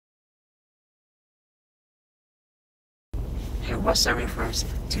Hey, what's up, Reefers?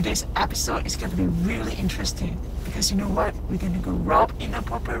 Today's episode is going to be really interesting because you know what? We're going to go rob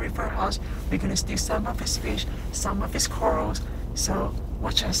Inappropriate Reefer house. We're going to steal some of his fish, some of his corals. So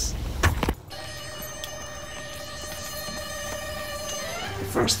watch us. The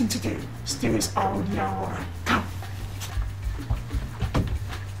first thing to do, steal his old yard. Go!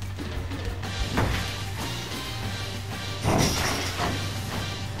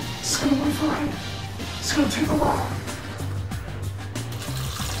 It's going to be fine. It's going to take a while.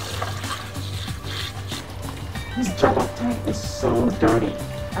 This jumbo tank is so dirty.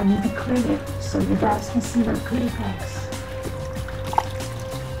 I need to clean it so you guys can see the pretty things.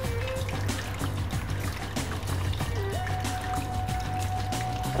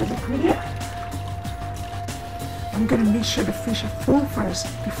 Is it clear? I'm gonna make sure the fish are full first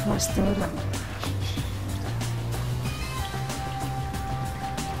before I stir them.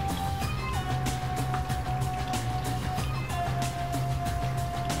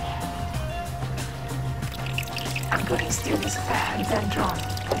 I'm going to steal this fat and drum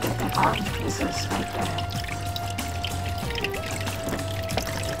and get the orange pieces right there.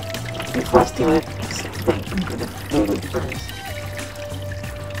 Before I steal it, I'm going to feed it first.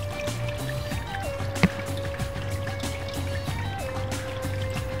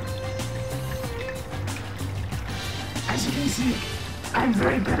 As you can see, I'm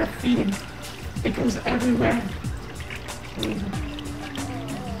very good at feeding because everywhere.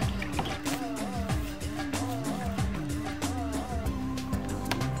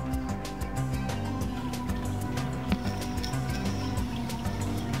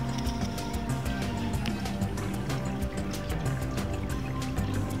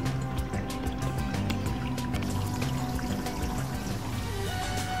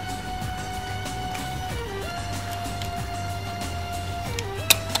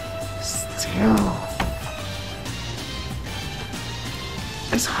 Still,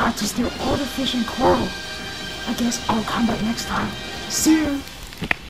 it's hard to steal all the fish and coral. I guess I'll come back next time. See you!